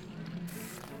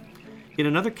 In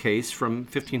another case from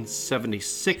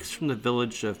 1576 from the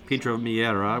village of Piedra,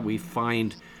 we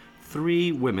find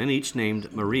 3 women, each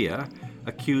named Maria,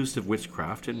 accused of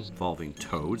witchcraft involving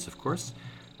toads, of course.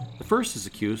 The first is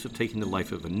accused of taking the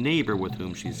life of a neighbor with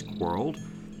whom she's quarreled,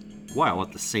 while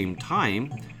at the same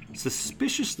time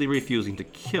suspiciously refusing to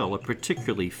kill a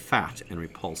particularly fat and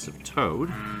repulsive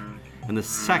toad. And the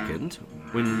second,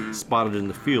 when spotted in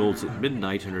the fields at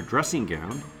midnight in her dressing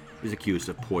gown, is accused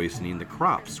of poisoning the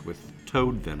crops with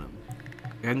toad venom.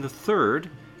 And the third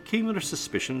came under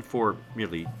suspicion for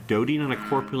merely doting on a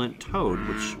corpulent toad,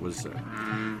 which was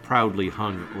proudly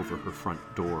hung over her front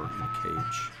door in a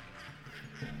cage.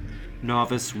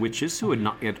 Novice witches who had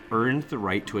not yet earned the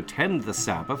right to attend the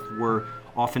Sabbath were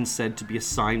often said to be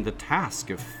assigned the task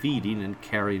of feeding and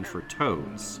caring for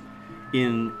toads.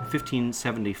 In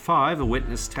 1575, a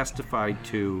witness testified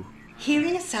to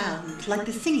hearing a sound like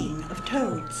the singing of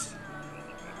toads,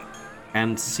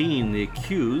 and seeing the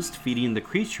accused feeding the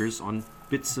creatures on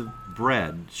bits of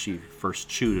bread she first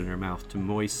chewed in her mouth to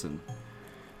moisten.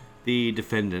 The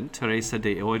defendant, Teresa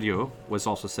de Orio, was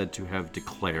also said to have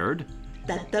declared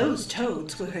that those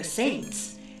toads were her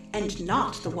saints, and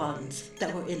not the ones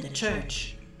that were in the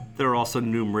church. There are also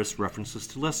numerous references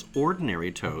to less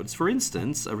ordinary toads. For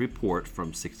instance, a report from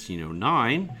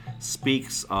 1609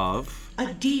 speaks of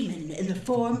a demon in the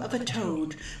form of a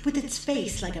toad, with its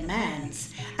face like a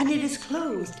man's, and it is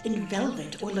clothed in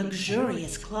velvet or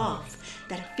luxurious cloth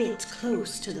that fits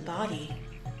close to the body.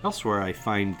 Elsewhere, I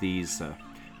find these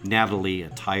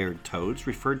Natalie-attired toads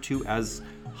referred to as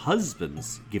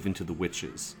husbands given to the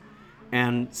witches.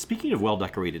 And speaking of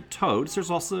well-decorated toads, there's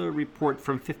also a report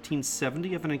from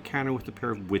 1570 of an encounter with a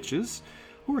pair of witches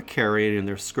who were carrying in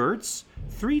their skirts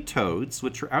 3 toads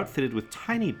which were outfitted with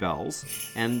tiny bells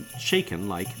and shaken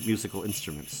like musical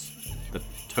instruments. The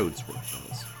toads were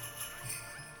bells.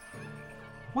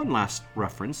 One last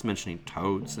reference mentioning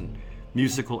toads and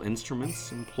musical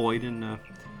instruments employed in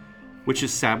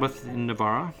Witches' Sabbath in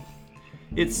Navarra.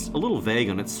 It's a little vague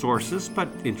on its sources, but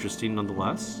interesting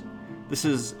nonetheless. This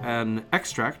is an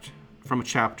extract from a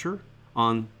chapter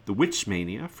on the witch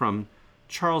mania from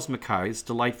Charles Mackay's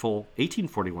delightful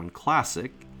 1841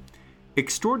 classic,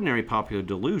 Extraordinary Popular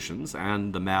Delusions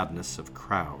and the Madness of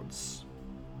Crowds.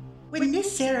 When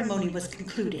this ceremony was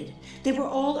concluded, they were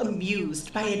all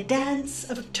amused by a dance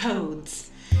of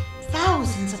toads.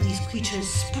 Thousands of these creatures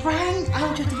sprang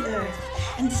out of the earth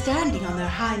and, standing on their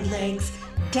hind legs,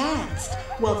 danced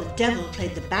while the devil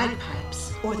played the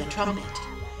bagpipes or the trumpet.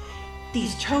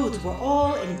 These toads were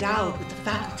all endowed with the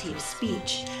faculty of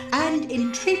speech and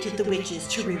entreated the witches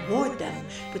to reward them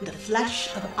with the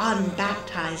flesh of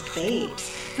unbaptized babes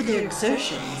for their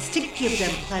exertions to give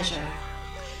them pleasure.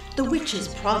 The witches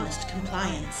promised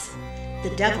compliance.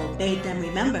 The devil bade them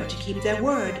remember to keep their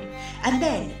word, and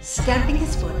then, stamping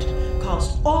his foot,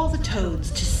 caused all the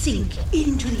toads to sink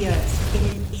into the earth in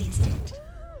an instant.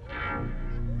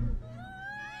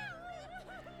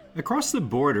 Across the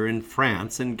border in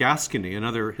France and Gascony,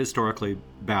 another historically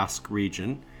Basque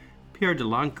region, Pierre de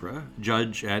Lancre,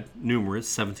 judge at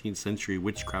numerous 17th century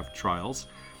witchcraft trials,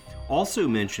 also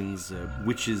mentions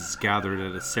witches gathered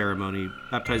at a ceremony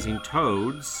baptizing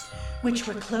toads, which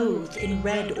were clothed in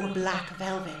red or black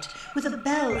velvet, with a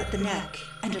bell at the neck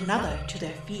and another to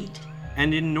their feet.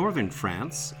 And in northern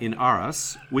France, in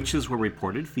Arras, witches were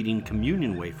reported feeding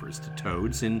communion wafers to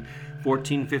toads in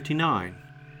 1459.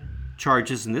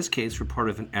 Charges in this case were part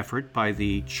of an effort by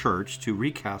the church to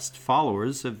recast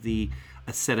followers of the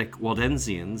ascetic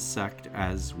Waldensian sect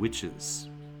as witches.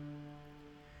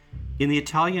 In the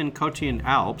Italian Cottian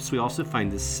Alps, we also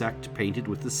find this sect painted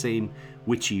with the same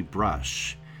witchy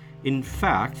brush. In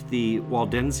fact, the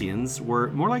Waldensians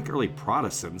were more like early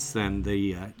Protestants than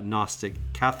the Gnostic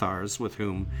Cathars with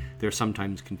whom they're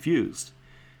sometimes confused.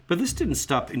 But this didn't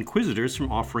stop inquisitors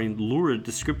from offering lurid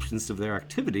descriptions of their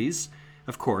activities,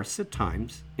 of course, at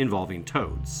times involving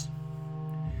toads.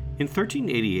 In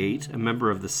 1388, a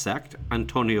member of the sect,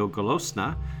 Antonio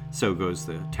Golosna, so goes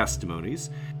the testimonies,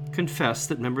 confessed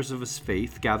that members of his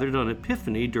faith gathered on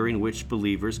Epiphany, during which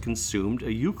believers consumed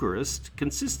a Eucharist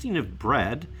consisting of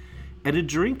bread and a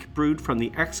drink brewed from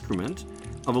the excrement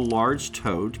of a large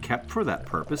toad kept for that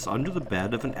purpose under the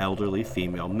bed of an elderly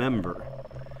female member.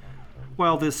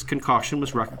 While this concoction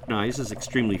was recognized as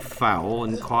extremely foul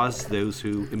and caused those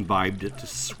who imbibed it to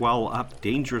swell up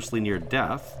dangerously near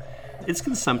death, its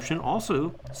consumption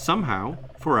also somehow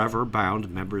forever bound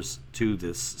members to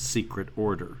this secret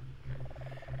order.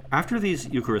 After these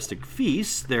Eucharistic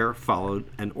feasts, there followed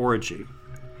an orgy.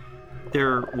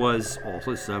 There was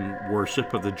also some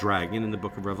worship of the dragon in the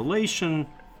Book of Revelation,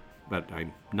 but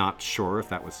I'm not sure if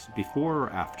that was before or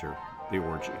after the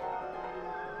orgy.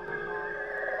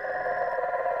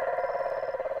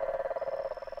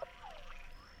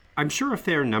 I'm sure a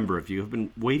fair number of you have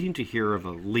been waiting to hear of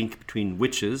a link between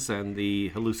witches and the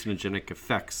hallucinogenic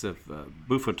effects of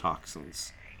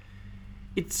bufotoxins.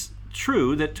 It's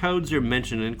true that toads are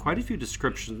mentioned in quite a few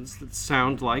descriptions that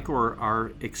sound like or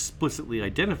are explicitly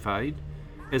identified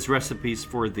as recipes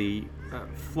for the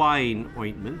flying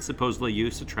ointment supposedly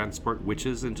used to transport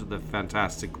witches into the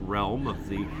fantastic realm of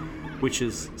the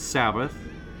witches' Sabbath.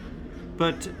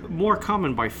 But more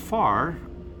common by far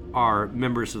are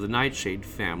members of the nightshade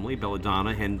family,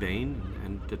 belladonna, henbane,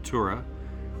 and datura,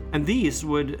 and these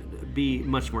would be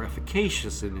much more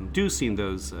efficacious in inducing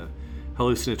those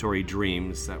hallucinatory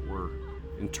dreams that were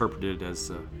interpreted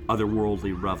as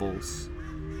otherworldly revels.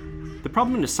 The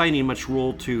problem in assigning much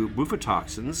role to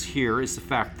bufotoxins here is the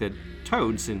fact that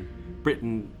toads in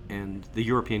Britain and the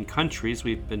European countries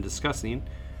we've been discussing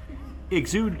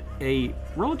exude a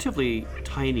relatively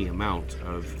tiny amount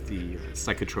of the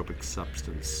psychotropic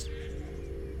substance.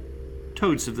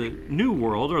 Toads of the New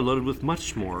World are loaded with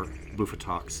much more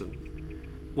bufotoxin.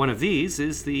 One of these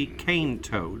is the cane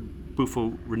toad,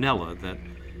 Bufo-rhinella, that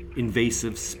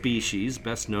invasive species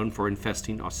best known for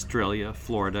infesting Australia,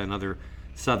 Florida, and other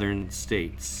southern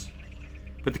states.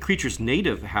 But the creature's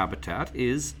native habitat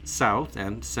is South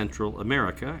and Central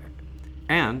America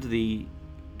and the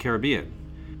Caribbean,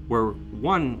 where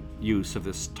one use of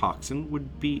this toxin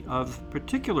would be of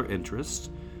particular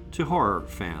interest to horror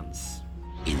fans.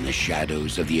 In the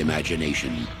shadows of the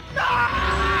imagination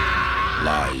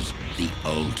lies the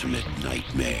ultimate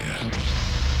nightmare.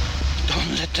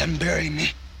 Don't let them bury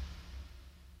me.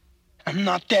 I'm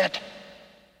not dead.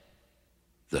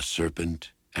 The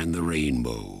Serpent and the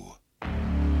Rainbow.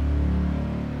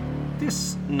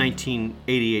 This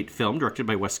 1988 film, directed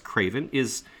by Wes Craven,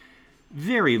 is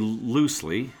very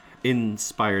loosely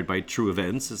inspired by true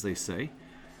events, as they say.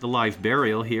 The live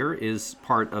burial here is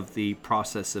part of the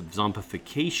process of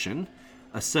zombification,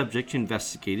 a subject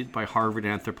investigated by Harvard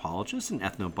anthropologist and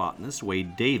ethnobotanist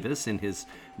Wade Davis in his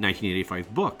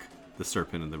 1985 book, The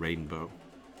Serpent and the Rainbow.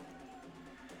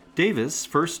 Davis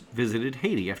first visited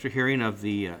Haiti after hearing of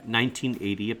the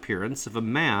 1980 appearance of a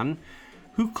man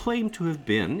who claimed to have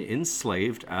been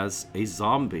enslaved as a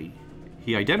zombie.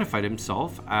 He identified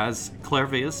himself as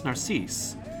Clervius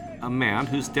Narcisse, a man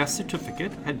whose death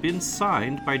certificate had been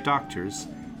signed by doctors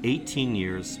 18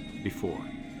 years before.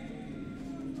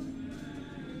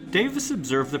 Davis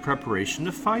observed the preparation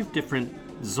of 5 different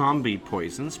zombie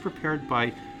poisons prepared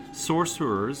by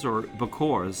sorcerers or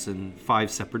bokors in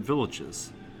 5 separate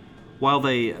villages. While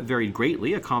they varied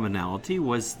greatly, a commonality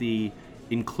was the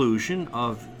inclusion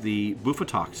of the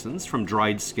bufotoxins from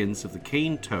dried skins of the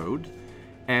cane toad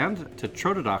and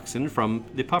tetrodotoxin from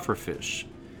the pufferfish,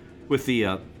 with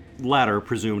the latter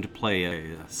presumed to play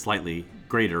a slightly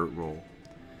greater role.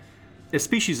 A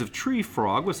species of tree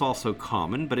frog was also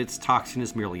common, but its toxin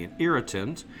is merely an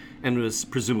irritant and was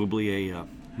presumably a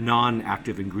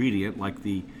non-active ingredient like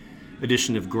the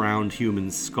addition of ground human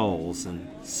skulls and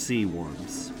sea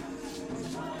worms.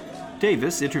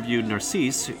 Davis interviewed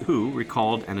Narcisse, who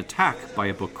recalled an attack by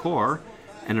a Bokor,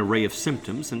 an array of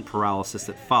symptoms and paralysis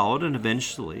that followed, and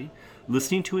eventually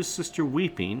listening to his sister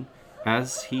weeping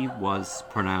as he was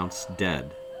pronounced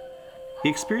dead. He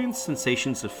experienced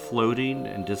sensations of floating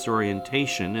and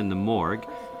disorientation in the morgue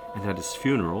and at his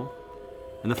funeral,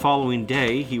 and the following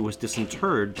day he was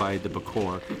disinterred by the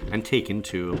Bokor and taken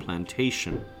to a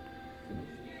plantation.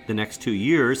 The next 2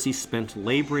 years he spent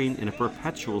laboring in a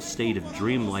perpetual state of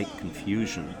dreamlike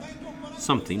confusion,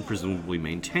 something presumably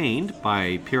maintained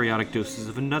by periodic doses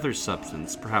of another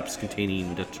substance, perhaps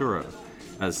containing datura,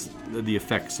 as the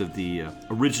effects of the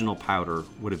original powder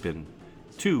would have been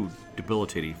too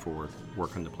debilitating for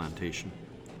work on the plantation.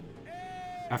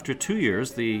 After 2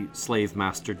 years, the slave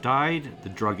master died, the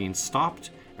drugging stopped,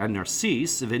 and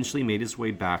Narcisse eventually made his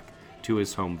way back to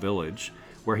his home village,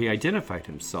 where he identified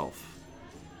himself.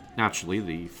 Naturally,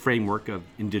 the framework of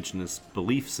indigenous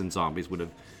beliefs in zombies would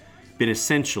have been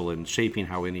essential in shaping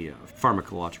how any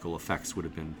pharmacological effects would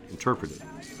have been interpreted.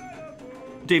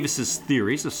 Davis's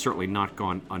theories have certainly not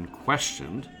gone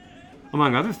unquestioned.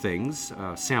 Among other things,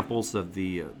 samples of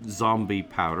the zombie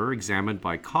powder examined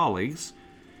by colleagues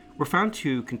were found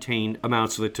to contain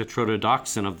amounts of the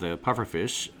tetrodotoxin of the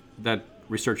pufferfish that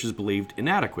researchers believed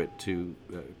inadequate to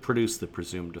produce the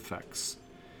presumed effects.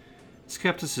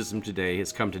 Skepticism today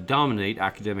has come to dominate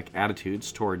academic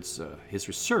attitudes towards his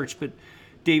research, but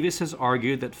Davis has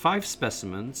argued that 5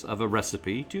 specimens of a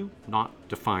recipe do not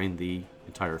define the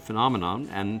entire phenomenon,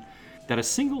 and that a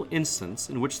single instance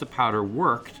in which the powder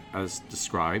worked as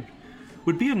described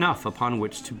would be enough upon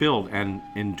which to build an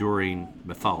enduring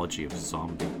mythology of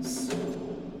zombies.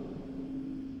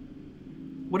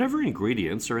 Whatever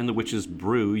ingredients are in the witch's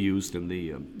brew used in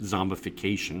the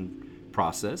zombification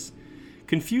process,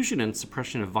 confusion and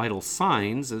suppression of vital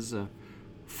signs is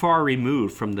far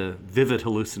removed from the vivid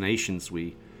hallucinations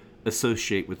we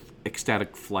associate with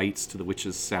ecstatic flights to the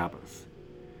witch's sabbath.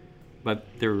 But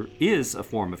there is a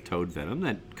form of toad venom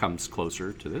that comes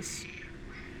closer to this.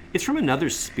 It's from another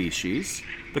species,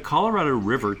 the Colorado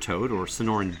River toad or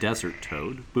Sonoran desert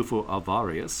toad, Bufo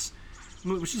alvarius,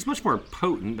 which is much more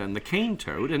potent than the cane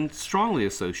toad and strongly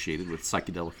associated with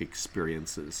psychedelic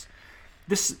experiences.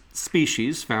 This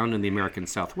species, found in the American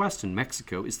Southwest and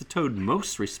Mexico, is the toad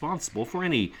most responsible for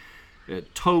any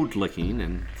toad licking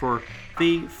and for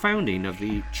the founding of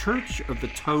the Church of the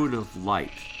Toad of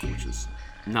Light, which is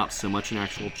not so much an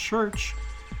actual church,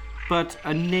 but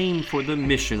a name for the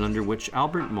mission under which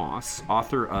Albert Moss,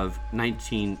 author of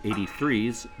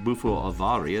 1983's Bufo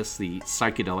alvarius, the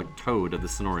psychedelic toad of the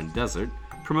Sonoran Desert,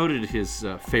 promoted his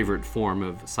favorite form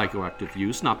of psychoactive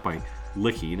use, not by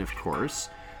licking, of course,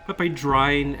 but by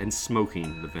drying and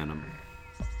smoking the venom.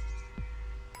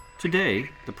 Today,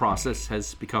 the process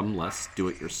has become less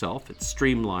do-it-yourself. It's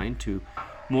streamlined to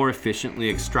more efficiently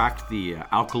extract the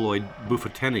alkaloid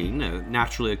bufotenine, a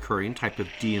naturally occurring type of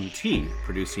DMT,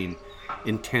 producing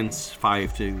intense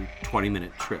 5 to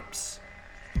 20-minute trips.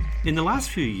 In the last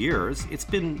few years, it's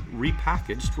been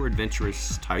repackaged for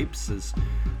adventurous types as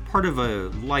part of a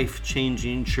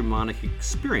life-changing shamanic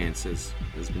experience, as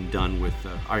has been done with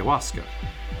ayahuasca,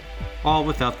 all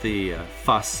without the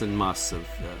fuss and muss of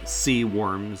sea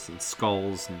worms and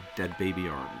skulls and dead baby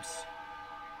arms.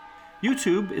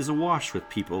 YouTube is awash with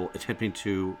people attempting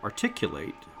to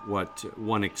articulate what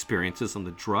one experiences on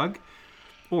the drug,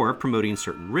 or promoting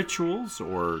certain rituals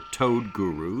or toad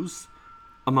gurus.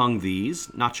 Among these,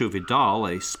 Nacho Vidal,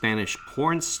 a Spanish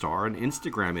porn star and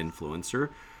Instagram influencer,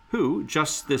 who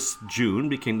just this June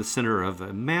became the center of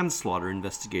a manslaughter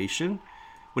investigation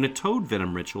when a toad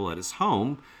venom ritual at his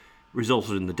home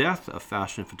resulted in the death of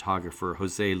fashion photographer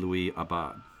Jose Luis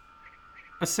Abad.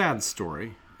 A sad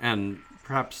story, and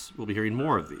perhaps we'll be hearing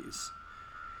more of these.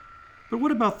 But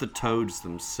what about the toads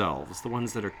themselves, the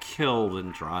ones that are killed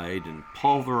and dried and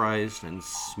pulverized and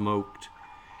smoked?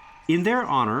 In their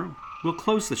honor, we'll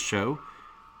close the show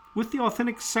with the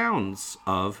authentic sounds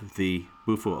of the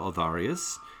Bufo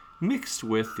alvarius, mixed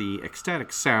with the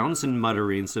ecstatic sounds and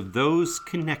mutterings of those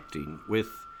connecting with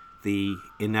the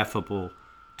ineffable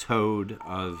toad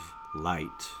of light.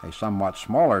 A somewhat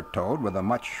smaller toad with a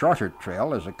much shorter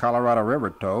trill is the Colorado River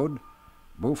toad,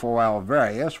 Bufo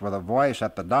alvarius, with a voice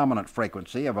at the dominant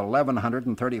frequency of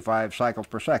 1135 cycles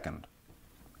per second.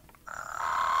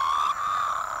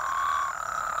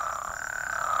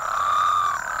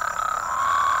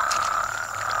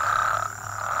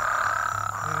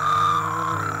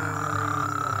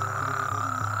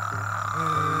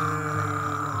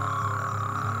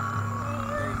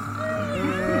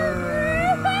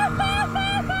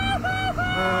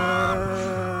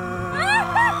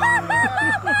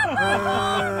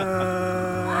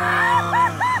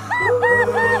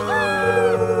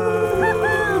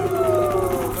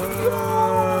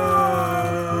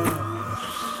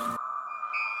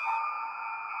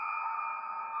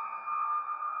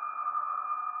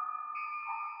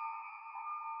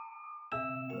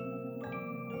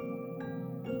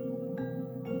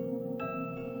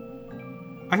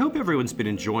 I hope everyone's been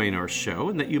enjoying our show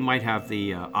and that you might have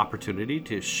the opportunity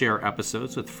to share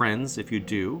episodes with friends if you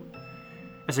do.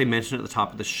 As I mentioned at the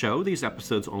top of the show, these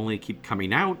episodes only keep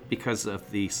coming out because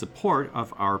of the support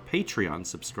of our Patreon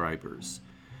subscribers.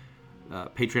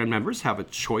 Patreon members have a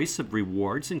choice of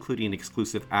rewards, including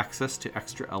exclusive access to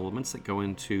extra elements that go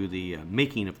into the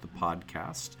making of the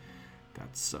podcast.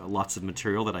 That's lots of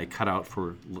material that I cut out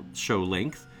for show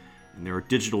length. And there are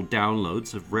digital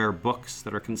downloads of rare books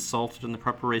that are consulted in the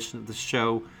preparation of the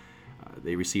show.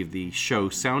 They receive the show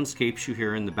soundscapes you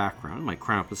hear in the background, my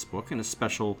Krampus book, and a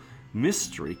special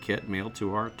mystery kit mailed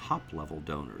to our top-level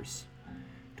donors.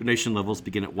 Donation levels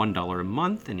begin at $1 a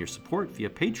month, and your support via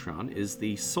Patreon is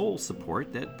the sole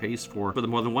support that pays for the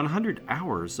more than 100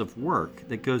 hours of work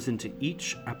that goes into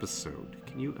each episode.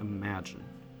 Can you imagine?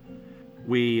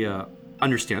 We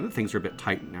understand that things are a bit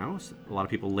tight now. A lot of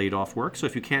people laid off work, so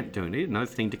if you can't donate, another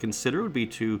thing to consider would be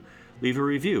to leave a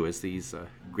review, as these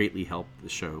greatly help the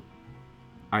show.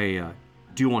 I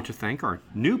do want to thank our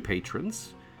new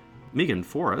patrons, Megan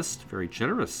Forrest, very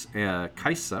generous,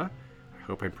 Kaisa, I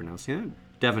hope I'm pronouncing it,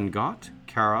 Devin Gott,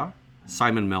 Kara,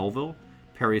 Simon Melville,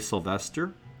 Perry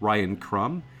Sylvester, Ryan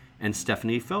Crum, and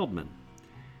Stephanie Feldman.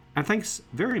 And thanks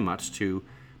very much to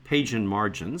Paige and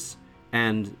Margins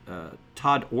and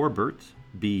Todd Orbert,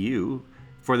 BU,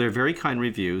 for their very kind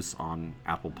reviews on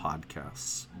Apple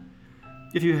Podcasts.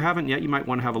 If you haven't yet, you might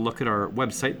want to have a look at our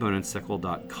website,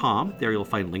 boneandsickle.com. There you'll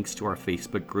find links to our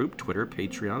Facebook group, Twitter,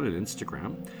 Patreon, and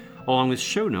Instagram, along with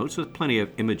show notes with plenty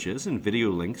of images and video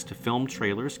links to film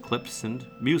trailers, clips, and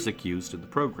music used in the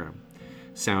program.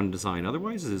 Sound design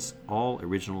otherwise is all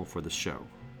original for the show.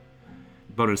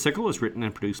 Bone and Sickle is written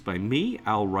and produced by me,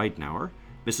 Al Ridenour.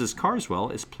 Mrs. Carswell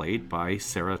is played by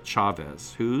Sarah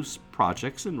Chavez, whose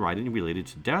projects and writing related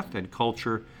to death and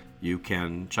culture you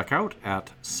can check out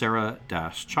at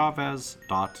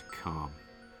sarah-chavez.com.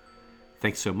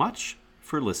 Thanks so much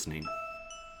for listening.